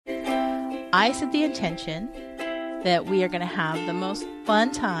I set the intention that we are going to have the most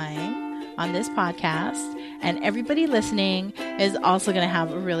fun time on this podcast, and everybody listening is also going to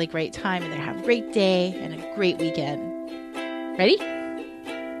have a really great time, and they're going to have a great day and a great weekend. Ready?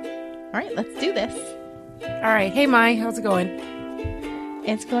 All right, let's do this. All right. Hey, Mai, how's it going?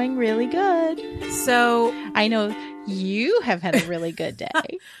 It's going really good. So I know you have had a really good day.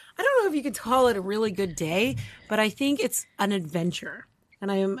 I don't know if you could call it a really good day, but I think it's an adventure.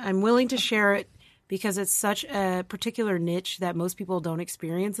 And I'm willing to share it because it's such a particular niche that most people don't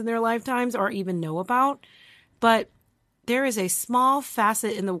experience in their lifetimes or even know about. But there is a small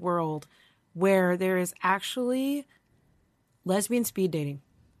facet in the world where there is actually lesbian speed dating.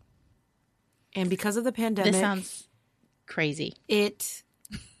 And because of the pandemic... This sounds crazy.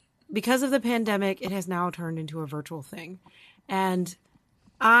 Because of the pandemic, it has now turned into a virtual thing. And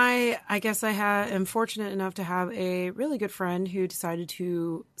I guess I am fortunate enough to have a really good friend who decided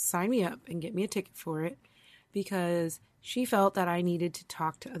to sign me up and get me a ticket for it because she felt that I needed to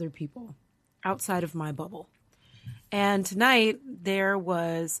talk to other people outside of my bubble. And tonight there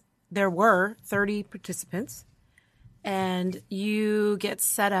were 30 participants, and you get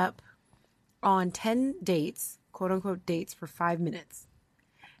set up on 10 dates, quote unquote dates, for 5 minutes.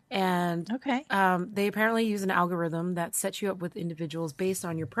 And okay. They apparently use an algorithm that sets you up with individuals based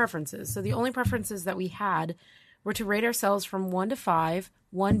on your preferences. So the only preferences that we had were to rate ourselves from 1 to 5,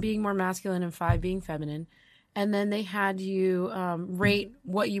 1 being more masculine and 5 being feminine. And then they had you rate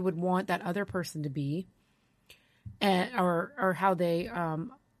what you would want that other person to be, or how they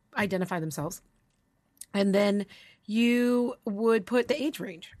identify themselves. And then you would put the age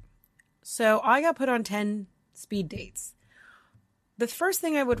range. So I got put on 10 speed dates. The first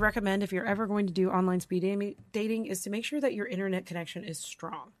thing I would recommend if you're ever going to do online speed dating is to make sure that your internet connection is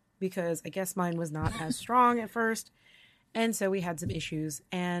strong, because I guess mine was not as strong at first. And so we had some issues.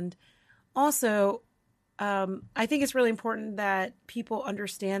 And also, I think it's really important that people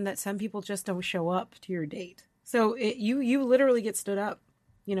understand that some people just don't show up to your date. So you literally get stood up.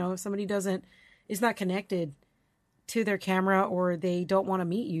 You know, if somebody is not connected to their camera or they don't want to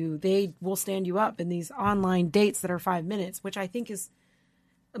meet you, they will stand you up in these online dates that are 5 minutes, which I think is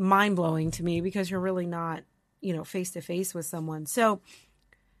mind-blowing to me because you're really not, face to face with someone. So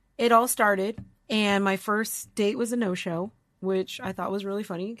it all started, and my first date was a no-show, which I thought was really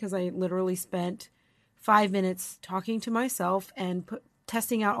funny because I literally spent 5 minutes talking to myself and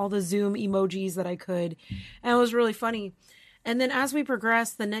testing out all the Zoom emojis that I could, and it was really funny. And then as we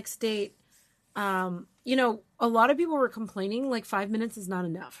progressed, the next date, a lot of people were complaining like 5 minutes is not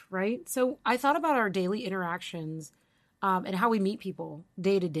enough, right? So I thought about our daily interactions and how we meet people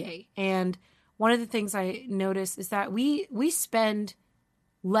day to day. And one of the things I noticed is that we spend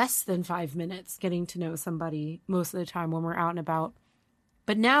less than 5 minutes getting to know somebody most of the time when we're out and about.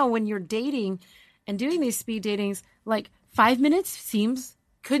 But now when you're dating and doing these speed datings, like 5 minutes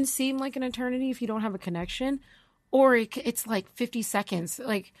could seem like an eternity if you don't have a connection, or it's like 50 seconds.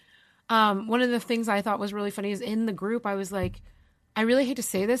 Like, one of the things I thought was really funny is in the group, I was like, I really hate to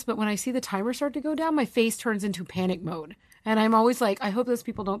say this, but when I see the timer start to go down, my face turns into panic mode. And I'm always like, I hope those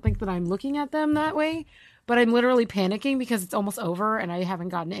people don't think that I'm looking at them that way, but I'm literally panicking because it's almost over and I haven't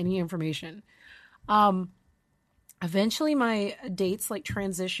gotten any information. Eventually my dates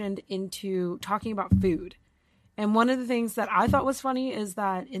transitioned into talking about food. And one of the things that I thought was funny is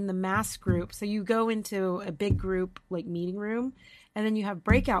that in the mass group, so you go into a big group meeting room, and then you have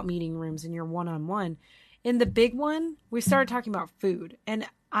breakout meeting rooms in your one-on-one. In the big one, we started talking about food. And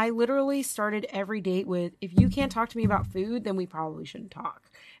I literally started every date with, if you can't talk to me about food, then we probably shouldn't talk.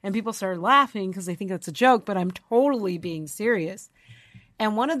 And people started laughing because they think that's a joke, but I'm totally being serious.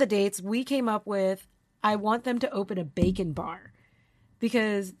 And one of the dates we came up with, I want them to open a bacon bar.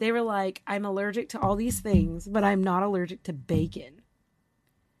 Because they were like, I'm allergic to all these things, but I'm not allergic to bacon.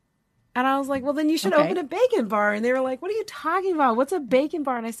 And I was like, well, then you should open a bacon bar. And they were like, what are you talking about? What's a bacon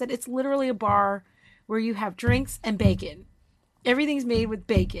bar? And I said, it's literally a bar where you have drinks and bacon. Everything's made with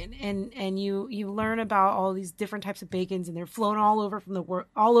bacon. And you learn about all these different types of bacons, and they're flown all over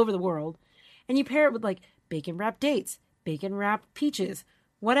the world. And you pair it with bacon wrapped dates, bacon wrapped peaches,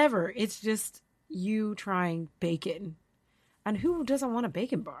 whatever. It's just you trying bacon. And who doesn't want a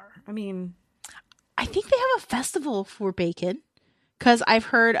bacon bar? I mean, I think they have a festival for bacon, because I've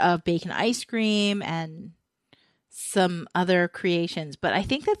heard of bacon ice cream and some other creations. But I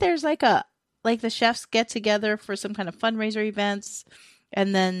think that there's the chefs get together for some kind of fundraiser events,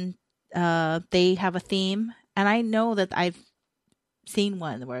 and then they have a theme. And I know that I've seen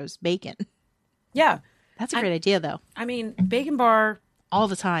one where it was bacon. Yeah. That's a great idea, though. I mean, bacon bar. All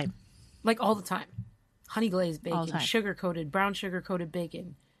the time. All the time. Honey glazed bacon, brown sugar coated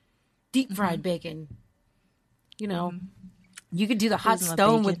bacon. deep fried bacon. You know, you could do the hot Who doesn't love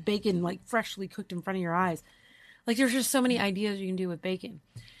stone bacon? with bacon like freshly cooked in front of your eyes. Like there's just so many ideas you can do with bacon.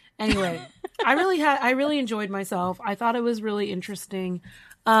 Anyway, I really enjoyed myself. I thought it was really interesting.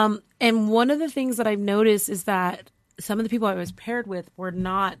 And one of the things that I've noticed is that some of the people I was paired with were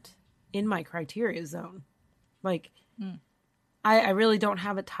not in my criteria zone. Like, I really don't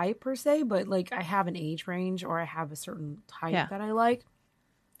have a type per se, but like I have an age range or I have a certain type that I like,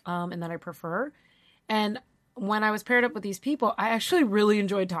 and that I prefer. And when I was paired up with these people, I actually really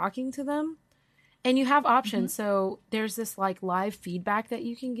enjoyed talking to them. And you have options. So there's this like live feedback that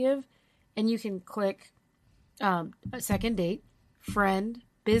you can give, and you can click a second date, friend,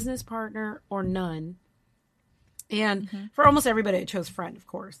 business partner, or none. And for almost everybody, I chose friend, of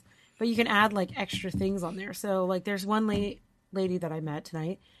course. But you can add like extra things on there. So like there's one lady that I met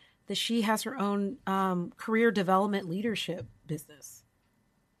tonight that she has her own career development leadership business.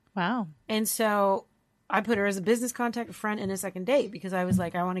 Wow. And so I put her as a business contact, a friend, and a second date because I was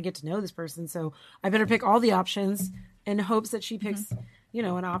like, I want to get to know this person. So I better pick all the options in hopes that she picks, you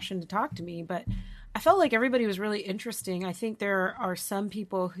know, an option to talk to me. But I felt like everybody was really interesting. I think there are some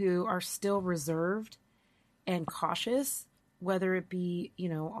people who are still reserved and cautious, whether it be, you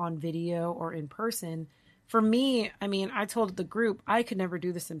know, on video or in person. For me, I mean, I told the group I could never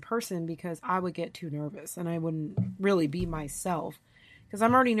do this in person because I would get too nervous and I wouldn't really be myself because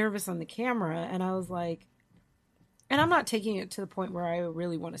I'm already nervous on the camera. And I was like, and I'm not taking it to the point where I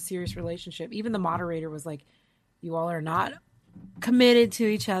really want a serious relationship. Even the moderator was like, you all are not committed to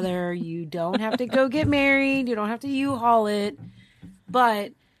each other. You don't have to go get married. You don't have to U-Haul it.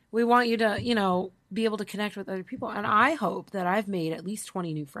 But we want you to, you know, be able to connect with other people. And I hope that I've made at least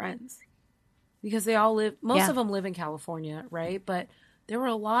 20 new friends because they all live, most of them live in California, right? But there were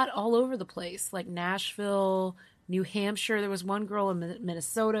a lot all over the place, like Nashville, New Hampshire. There was one girl in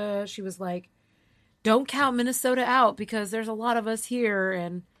Minnesota. She was like, don't count Minnesota out because there's a lot of us here.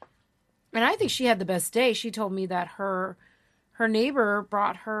 And I think she had the best day. She told me that her neighbor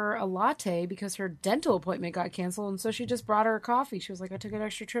brought her a latte because her dental appointment got canceled. And so she just brought her a coffee. She was like, I took an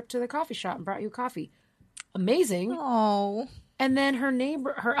extra trip to the coffee shop and brought you coffee. Amazing. Oh. And then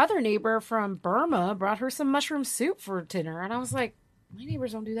her other neighbor from Burma brought her some mushroom soup for dinner. And I was like, my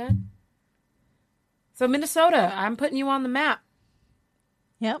neighbors don't do that. So Minnesota, I'm putting you on the map.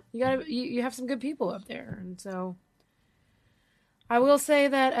 Yep. You have some good people up there. And so I will say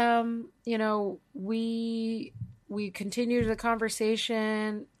that, you know, we continued the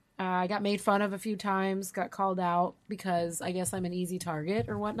conversation. I got made fun of a few times, got called out because I guess I'm an easy target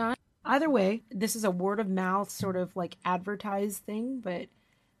or whatnot. Either way, this is a word of mouth sort of like advertised thing, but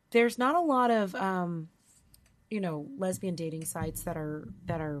there's not a lot of, you know, lesbian dating sites that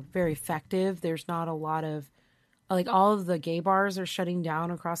are very effective. There's not a lot of, like, all of the gay bars are shutting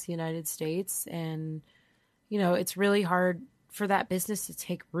down across the United States. And, you know, it's really hard for that business to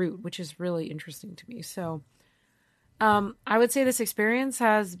take root, which is really interesting to me. So, I would say this experience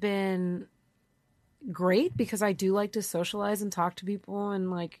has been great because I do like to socialize and talk to people and,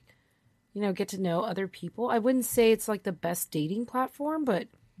 like, you know, get to know other people. I wouldn't say it's like the best dating platform, but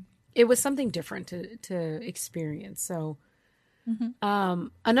it was something different to experience. So,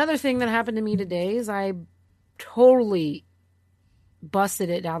 another thing that happened to me today is I totally busted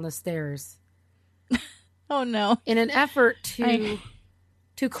it down the stairs. Oh no. In an effort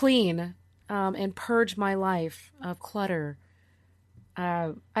to clean and purge my life of clutter.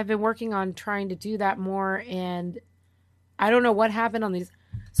 I've been working on trying to do that more, and I don't know what happened on these.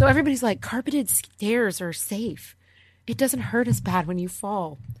 So everybody's like, carpeted stairs are safe. It doesn't hurt as bad when you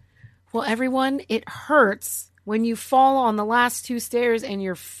fall. Well, everyone, it hurts when you fall on the last two stairs and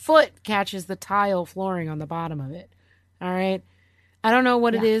your foot catches the tile flooring on the bottom of it. All right. I don't know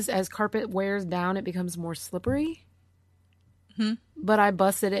what it is. As carpet wears down, it becomes more slippery. But I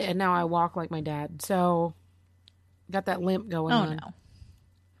busted it, and now I walk like my dad. So got that limp going on.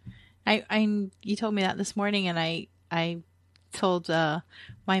 No. You told me that this morning, and I told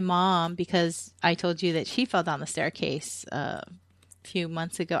my mom because I told you that she fell down the staircase a few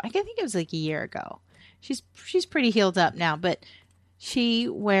months ago. I think it was like a year ago. She's pretty healed up now, but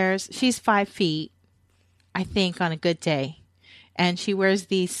she's 5 feet, I think, on a good day. And she wears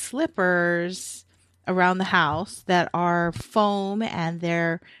these slippers around the house that are foam, and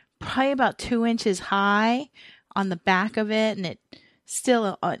they're probably about 2 inches high on the back of it, and it's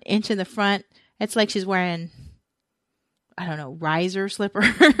still an inch in the front. It's like she's wearing, I don't know, riser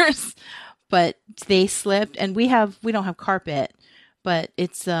slippers, but they slipped. And we don't have carpet, but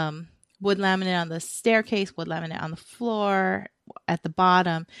it's wood laminate on the staircase, wood laminate on the floor at the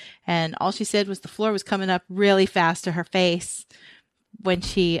bottom. And all she said was the floor was coming up really fast to her face when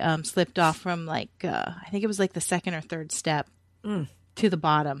she slipped off from I think it was like the second or third step to the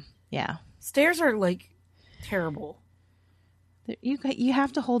bottom. Yeah. Stairs are like terrible. You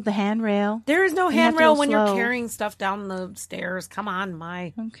have to hold the handrail. There is no handrail when you're carrying stuff down the stairs. Come on,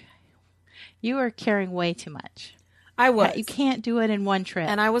 Okay. You are carrying way too much. I was. You can't do it in one trip.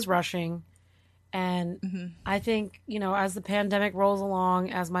 And I was rushing. And I think, as the pandemic rolls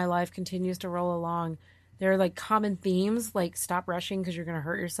along, as my life continues to roll along, there are like common themes, like stop rushing because you're going to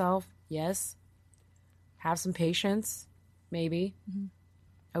hurt yourself. Yes. Have some patience. Maybe.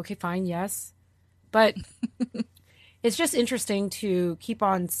 Okay, fine. Yes. But it's just interesting to keep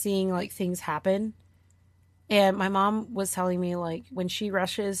on seeing like things happen. And my mom was telling me like when she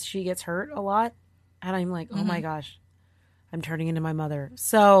rushes, she gets hurt a lot. And I'm like, oh my gosh, I'm turning into my mother.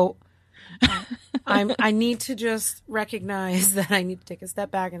 So I need to just recognize that I need to take a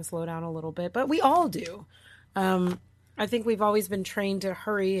step back and slow down a little bit. But we all do. I think we've always been trained to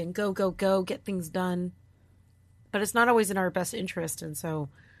hurry and go, get things done. But it's not always in our best interest. And so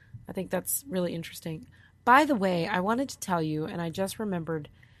I think that's really interesting. By the way, I wanted to tell you, and I just remembered,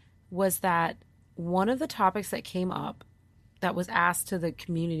 was that one of the topics that came up that was asked to the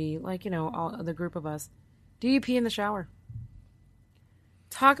community, like, all the group of us, do you pee in the shower?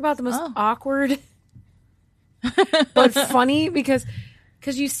 Talk about the most awkward, but funny because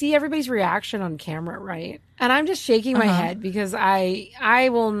you see everybody's reaction on camera, right? And I'm just shaking my head because I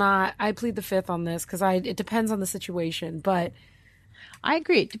will not, I plead the fifth on this because it depends on the situation, but I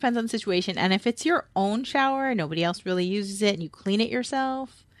agree. It depends on the situation. And if it's your own shower and nobody else really uses it and you clean it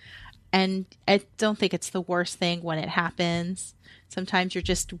yourself, and I don't think it's the worst thing when it happens. Sometimes you're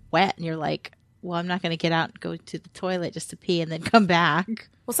just wet and you're like, well, I'm not going to get out and go to the toilet just to pee and then come back.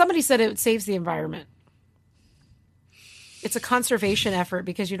 Well, somebody said it saves the environment. It's a conservation effort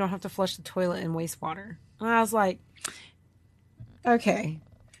because you don't have to flush the toilet and wastewater. And I was like, okay,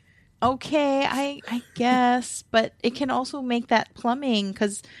 I guess, but it can also make that plumbing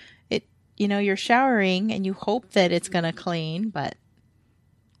because you're showering and you hope that it's going to clean, but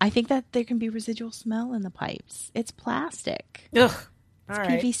I think that there can be residual smell in the pipes. It's plastic. Ugh. It's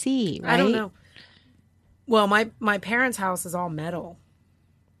PVC, right? I don't know. Well, my parents' house is all metal.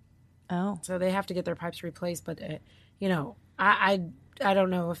 Oh. So they have to get their pipes replaced, but I don't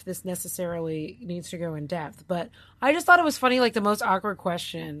know if this necessarily needs to go in depth, but I just thought it was funny, like the most awkward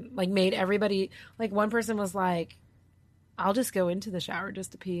question, like made everybody, like one person was like, I'll just go into the shower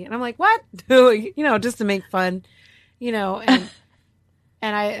just to pee. And I'm like, what? Just to make fun, and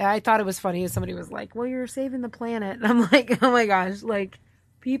and I thought it was funny as somebody was like, well, you're saving the planet. And I'm like, oh my gosh, like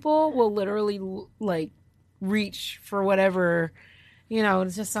people will literally like reach for whatever, it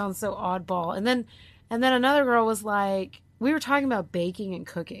just sounds so oddball. And then another girl was like, we were talking about baking and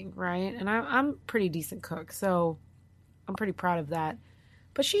cooking, right? And I'm a pretty decent cook, so I'm pretty proud of that.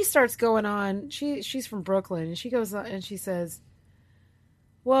 But she starts going on, she's from Brooklyn, and she goes on and she says,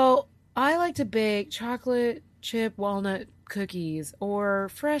 well, I like to bake chocolate chip walnut cookies or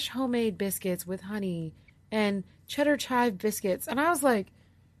fresh homemade biscuits with honey and cheddar chive biscuits. And I was like,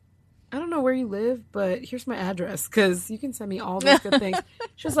 I don't know where you live, but here's my address because you can send me all those good things.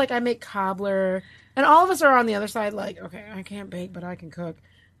 She was like, I make cobbler. And all of us are on the other side like, okay, I can't bake, but I can cook.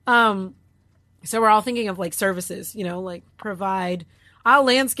 So we're all thinking of like services, like provide, I'll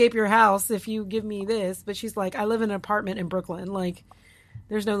landscape your house if you give me this. But she's like, I live in an apartment in Brooklyn. Like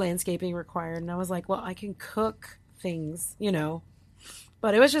there's no landscaping required. And I was like, well, I can cook things,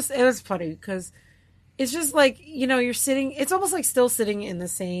 but it was funny because it's just like, you're sitting, it's almost like still sitting in the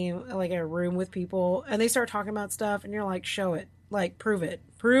same, like a room with people and they start talking about stuff and you're like, show it, like prove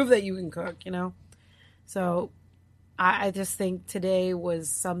that you can cook, So I just think today was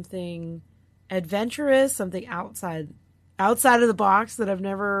something adventurous, something outside of the box that I've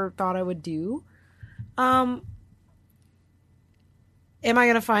never thought I would do. Am I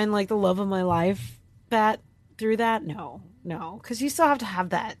going to find like the love of my life through that? No, because you still have to have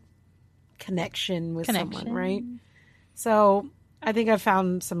that connection with someone, right? So I think I've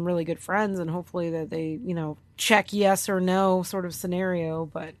found some really good friends and hopefully that they, check yes or no sort of scenario,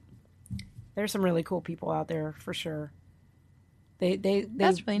 but there's some really cool people out there for sure. They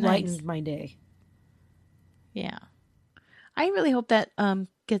That's really lightened nice. my day. Yeah. I really hope that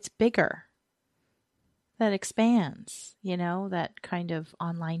gets bigger. That expands, that kind of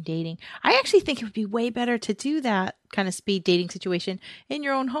online dating. I actually think it would be way better to do that kind of speed dating situation in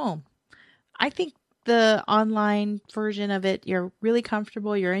your own home. I think the online version of it, you're really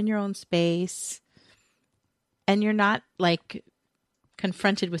comfortable, you're in your own space, and you're not like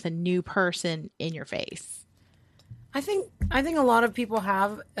confronted with a new person in your face. I think a lot of people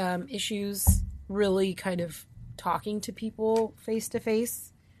have issues really kind of talking to people face to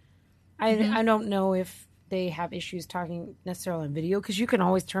face. I don't know if they have issues talking necessarily on video, because you can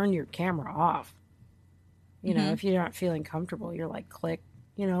always turn your camera off. You know, if you're not feeling comfortable, you're like, click,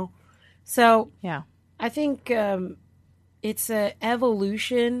 you know. So Yeah. I think it's an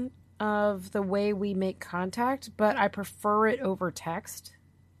evolution of the way we make contact, but I prefer it over text,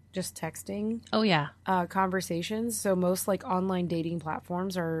 just texting Oh, yeah. conversations. So most like online dating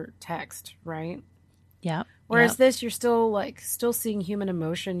platforms are text, right? Yeah. Whereas this, you're still seeing human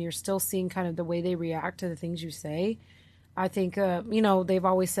emotion. You're still seeing kind of the way they react to the things you say. I think, you know, they've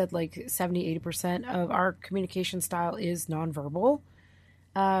always said like 70, 80% of our communication style is nonverbal.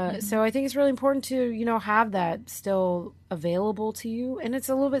 So I think it's really important to, you know, have that still available to you. And it's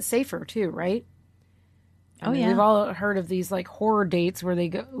a little bit safer too, right? I mean, we've all heard of these like horror dates where they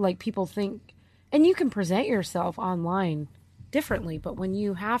go, like people think, and you can present yourself online differently, but when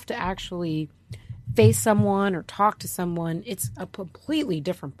you have to actually face someone or talk to someone, it's a completely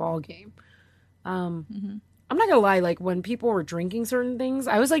different ballgame. I'm not gonna lie, like when people were drinking certain things,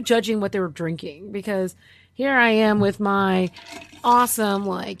 I was like judging what they were drinking, because here I am with my awesome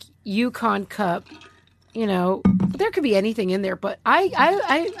like Yukon cup, you know, there could be anything in there, but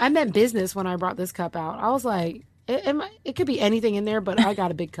I meant business when I brought this cup out. I was like, it could be anything in there, but I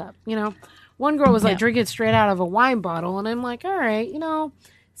got a big cup, you know. One girl was like drinking straight out of a wine bottle, and I'm like, all right, you know,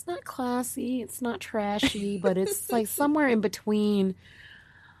 it's not classy, it's not trashy, but it's like somewhere in between.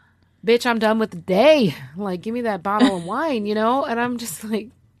 Bitch, I'm done with the day. Like, give me that bottle of wine, you know? And I'm just like,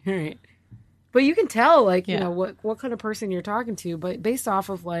 all right. But you can tell, like, you know, what kind of person you're talking to, but based off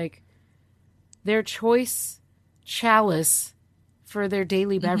of, like, their choice chalice for their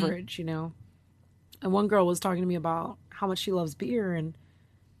daily beverage, you know? And one girl was talking to me about how much she loves beer, and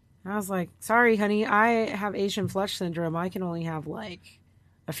I was like, sorry, honey, I have Asian flush syndrome. I can only have, like,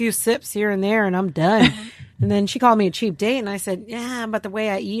 a few sips here and there, and I'm done. And then she called me a cheap date, and I said, yeah, but the way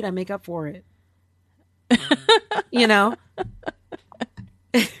I eat, I make up for it. You know?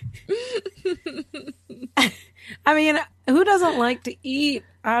 I mean, who doesn't like to eat?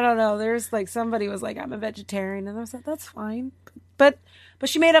 I don't know. There's like somebody was like, I'm a vegetarian, and I was like, that's fine. But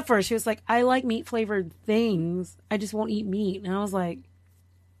she made up for it. She was like, I like meat flavored things. I just won't eat meat. And I was like,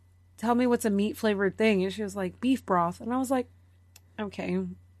 tell me what's a meat flavored thing. And she was like, beef broth. And I was like, okay,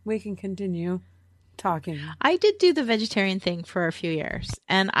 we can continue talking. I did do the vegetarian thing for a few years,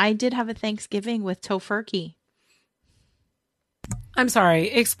 and I did have a Thanksgiving with tofurkey. I'm sorry,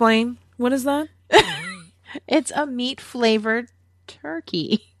 explain. What is that? It's a meat flavored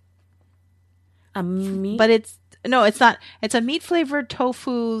turkey. A meat? But it's not. It's a meat flavored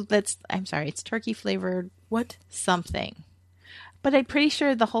tofu it's turkey flavored What? something. But I'm pretty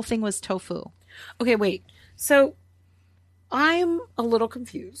sure the whole thing was tofu. Okay, wait. So I'm a little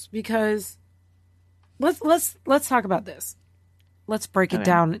confused, because let's talk about this. Let's break it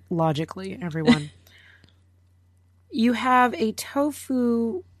down logically, everyone. You have a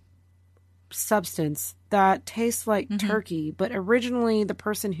tofu substance that tastes like turkey, but originally the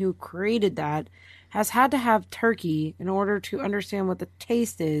person who created that has had to have turkey in order to understand what the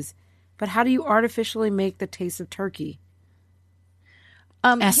taste is. But how do you artificially make the taste of turkey?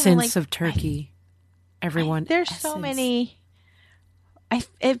 Essence of turkey. Everyone. There's so many.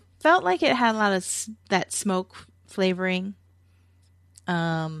 It felt like it had a lot of that smoke flavoring.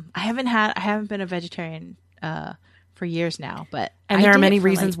 I haven't been a vegetarian for years now, but there are many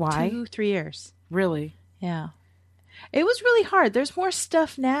reasons why. 2-3 years. Really? Yeah. It was really hard. There's more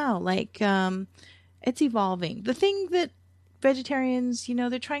stuff now. Like, it's evolving. The thing that vegetarians, you know,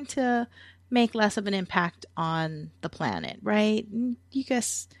 they're trying to make less of an impact on the planet, right? And you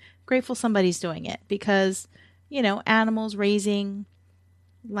guess grateful somebody's doing it, because, you know, animals, raising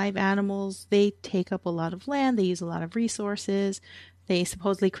live animals, they take up a lot of land. They use a lot of resources. They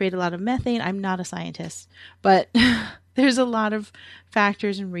supposedly create a lot of methane. I'm not a scientist, but there's a lot of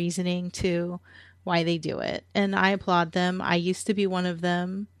factors and reasoning to why they do it. And I applaud them. I used to be one of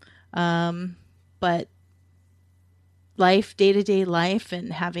them. But life, day-to-day life,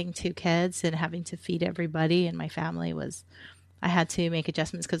 and having 2 kids and having to feed everybody in my family I had to make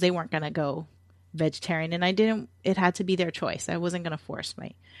adjustments, because they weren't going to go vegetarian, and it had to be their choice. I wasn't going to force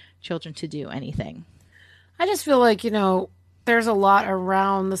my children to do anything. I just feel like, you know, there's a lot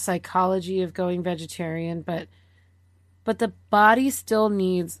around the psychology of going vegetarian, but the body still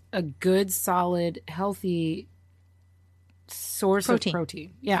needs a good, solid, healthy source of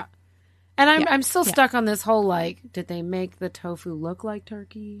protein. Yeah. And I'm still stuck on this whole, like, did they make the tofu look like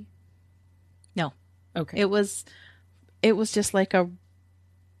turkey? No. Okay. It was just like I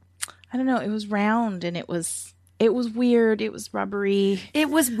don't know, it was round, and it was weird. It was rubbery. It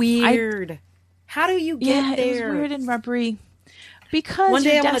was weird. How do you Yeah, get there? it was weird and rubbery. Because One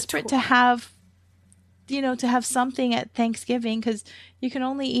day you're I'm desperate to have, to have something at Thanksgiving, because you can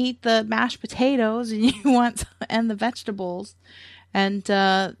only eat the mashed potatoes and and the vegetables. And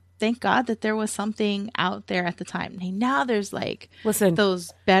thank God that there was something out there at the time. Hey, now there's like Listen,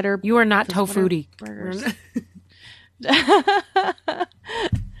 those better. you are not those tofuti. burgers.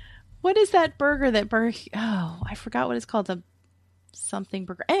 What is that burger that Oh, I forgot what it's called. The something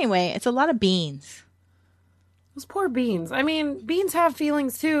burger. Anyway, it's a lot of beans. Those poor beans. I mean, beans have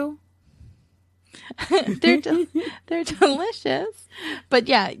feelings too. they're delicious, but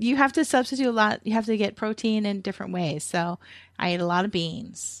yeah, you have to substitute a lot. You have to get protein in different ways. So I ate a lot of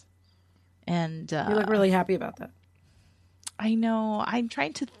beans, and you look really happy about that. I know. I'm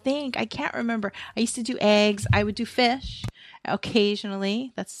trying to think. I can't remember. I used to do eggs. I would do fish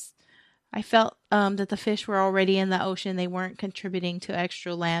occasionally. I felt that the fish were already in the ocean. They weren't contributing to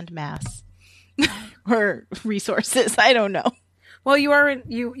extra land mass or resources. I don't know. Well, you are in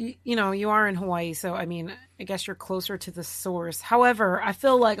you are in Hawaii, so I mean, I guess you're closer to the source. However, I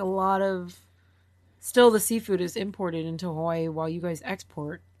feel like a lot of the seafood is imported into Hawaii while you guys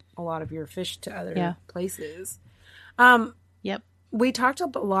export a lot of your fish to other places. Yep. We talked a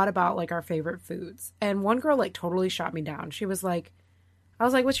lot about like our favorite foods, and one girl like totally shot me down. She was like, I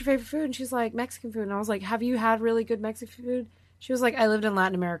was like, "What's your favorite food?" And she's like, "Mexican food." And I was like, "Have you had really good Mexican food?" She was like, "I lived in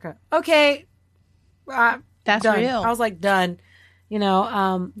Latin America." Okay. That's done. real. I was like, done.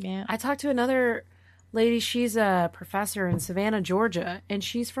 Yeah. I talked to another lady. She's a professor in Savannah, Georgia, and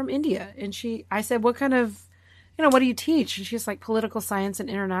she's from India. And I said, what kind of, what do you teach? And she's like, political science and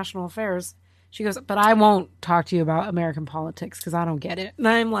international affairs. She goes, but I won't talk to you about American politics because I don't get it. And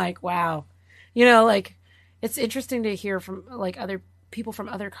I'm like, wow. Like, it's interesting to hear from like other people from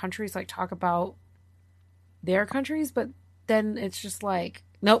other countries, like talk about their countries, but then it's just like,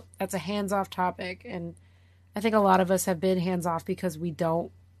 nope, that's a hands-off topic. And I think a lot of us have been hands-off because we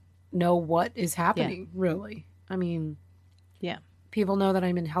don't know what is happening, really. I mean, yeah, people know that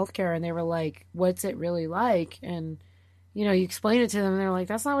I'm in healthcare and they were like, what's it really like? And, you explain it to them and they're like,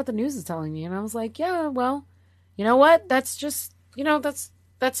 that's not what the news is telling me. And I was like, yeah, well, you know what? That's just,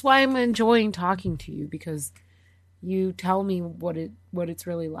 that's why I'm enjoying talking to you, because you tell me what it's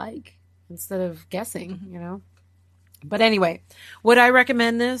really like instead of guessing, Mm-hmm. But anyway, would I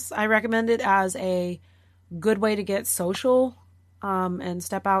recommend this? I recommend it as a good way to get social and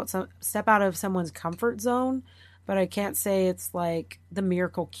step out of someone's comfort zone, but I can't say it's like the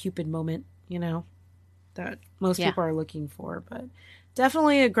miracle Cupid moment, that most people are looking for. But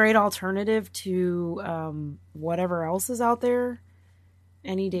definitely a great alternative to whatever else is out there,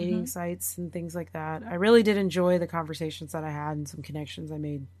 any dating sites and things like that. I really did enjoy the conversations that I had and some connections I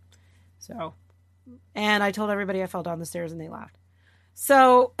made. So, and I told everybody I fell down the stairs and they laughed.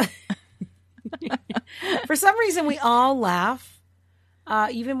 So for some reason, we all laugh,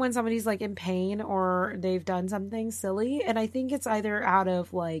 even when somebody's like in pain or they've done something silly. And I think it's either out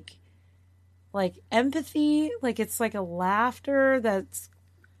of like empathy, like it's like a laughter that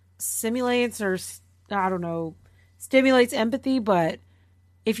simulates or I don't know, stimulates empathy. But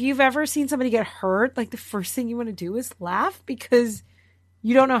if you've ever seen somebody get hurt, like the first thing you want to do is laugh because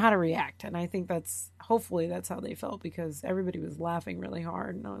you don't know how to react. And I think hopefully that's how they felt, because everybody was laughing really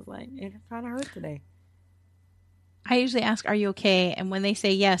hard. And I was like, it kind of hurt today. I usually ask, are you okay? And when they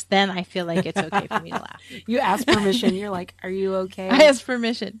say yes, then I feel like it's okay for me to laugh. You ask permission. You're like, are you okay? I ask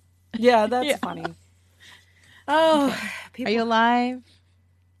permission. Yeah, that's funny. Oh, are you alive?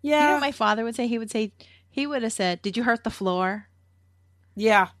 Yeah. You know what my father would say? He would have said, did you hurt the floor?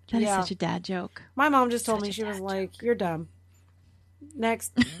 Yeah. That is such a dad joke. My mom just told me, she was like, you're dumb.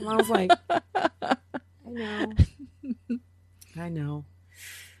 Next. And I was like, I know.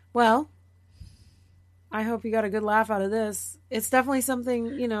 Well, I hope you got a good laugh out of this. It's definitely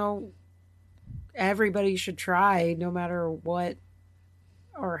something, everybody should try, no matter what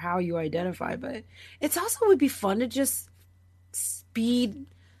or how you identify. But it's also would be fun to just speed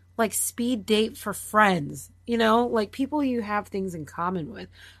date for friends, like people you have things in common with.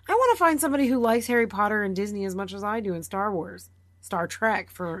 I want to find somebody who likes Harry Potter and Disney as much as I do, and Star Wars, Star Trek.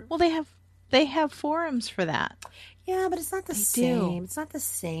 Well, they have forums for that. Yeah, but it's not the same. It's not the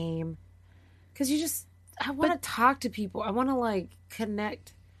same. Because I want to talk to people. I want to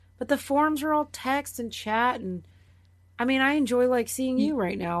connect. But the forums are all text and chat. And I mean, I enjoy seeing you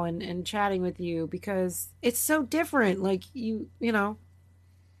right now and chatting with you because it's so different. Like you know.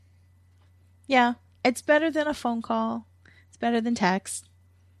 Yeah. It's better than a phone call. It's better than text.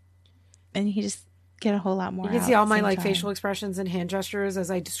 And you just get a whole lot more. You can see all my facial expressions and hand gestures as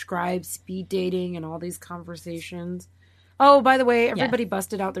I describe speed dating and all these conversations. Oh, by the way, everybody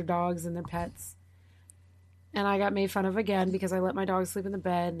busted out their dogs and their pets. And I got made fun of again because I let my dog sleep in the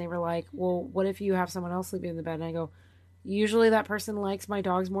bed. And they were like, well, what if you have someone else sleeping in the bed? And I go, usually that person likes my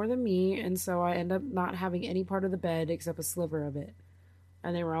dogs more than me. And so I end up not having any part of the bed except a sliver of it.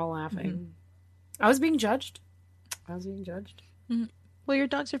 And they were all laughing. Mm-hmm. I was being judged. Mm-hmm. Well, your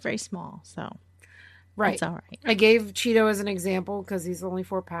dogs are very small, so right. That's all right. I gave Cheeto as an example because he's only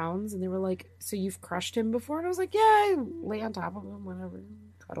 4 pounds. And they were like, so you've crushed him before? And I was like, yeah, I lay on top of him, whatever,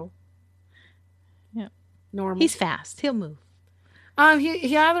 cuddle. Yeah. Normal. He's fast. He'll move.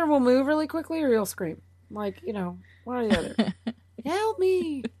 He either will move really quickly or he'll scream. Like, one or the other. Help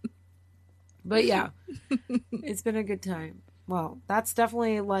me. But yeah, it's been a good time. Well, that's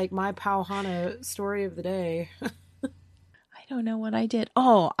definitely like my Pauhana story of the day. I don't know what I did.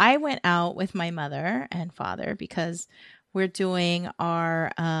 Oh, I went out with my mother and father because we're doing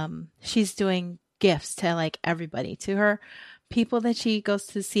she's doing gifts to like everybody, to her people that she goes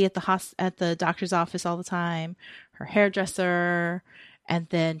to see at the doctor's office all the time, her hairdresser, and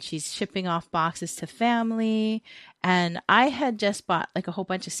then she's shipping off boxes to family. And I had just bought like a whole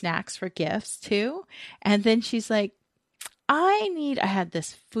bunch of snacks for gifts too. And then she's like, I had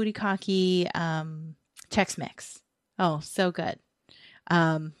this Furikake Chex Mix. Oh, so good.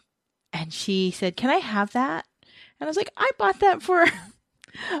 And she said, can I have that? And I was like, I bought that for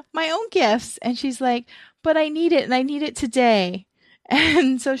my own gifts. And she's like, but I need it and I need it today.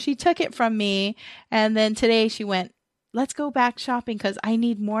 And so she took it from me. And then today she went, let's go back shopping because I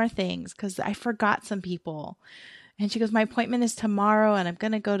need more things because I forgot some people. And she goes, my appointment is tomorrow and I'm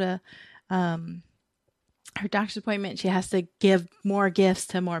going to go to her doctor's appointment. She has to give more gifts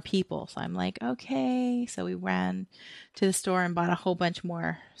to more people. So I'm like, okay. So we ran to the store and bought a whole bunch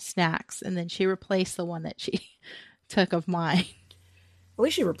more snacks. And then she replaced the one that she took of mine. At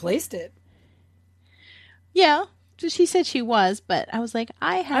least she replaced it. Yeah. She said she was, but I was like,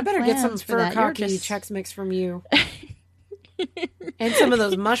 I better get some Furikake Chex Mix from you. And some of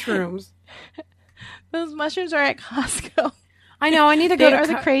those mushrooms. Those mushrooms are at Costco. I know. I need to go. They are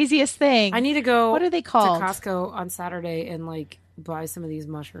the craziest thing. I need to go. What are they called? To Costco on Saturday and like buy some of these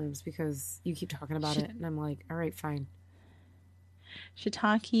mushrooms because you keep talking about it, and I'm like, all right, fine.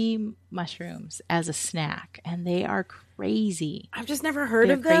 Shiitake mushrooms as a snack, and they are crazy. I've just never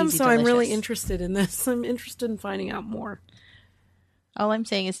heard of them, so delicious. I'm really interested in this. I'm interested in finding out more. All I'm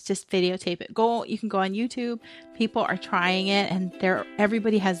saying is just videotape it. You can go on YouTube. People are trying it, and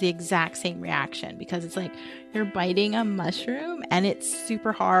everybody has the exact same reaction because it's like you're biting a mushroom, and it's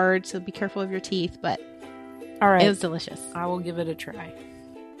super hard. So be careful of your teeth. But all right, it was delicious. I will give it a try.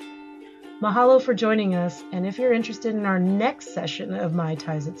 Mahalo for joining us, and if you're interested in our next session of Mai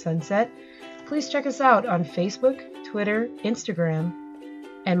Tais at Sunset, please check us out on Facebook, Twitter, Instagram,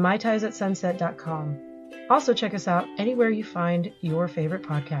 and maitaisatsunset.com. Also check us out anywhere you find your favorite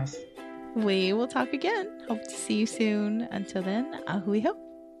podcasts. We will talk again. Hope to see you soon. Until then, ahui ho.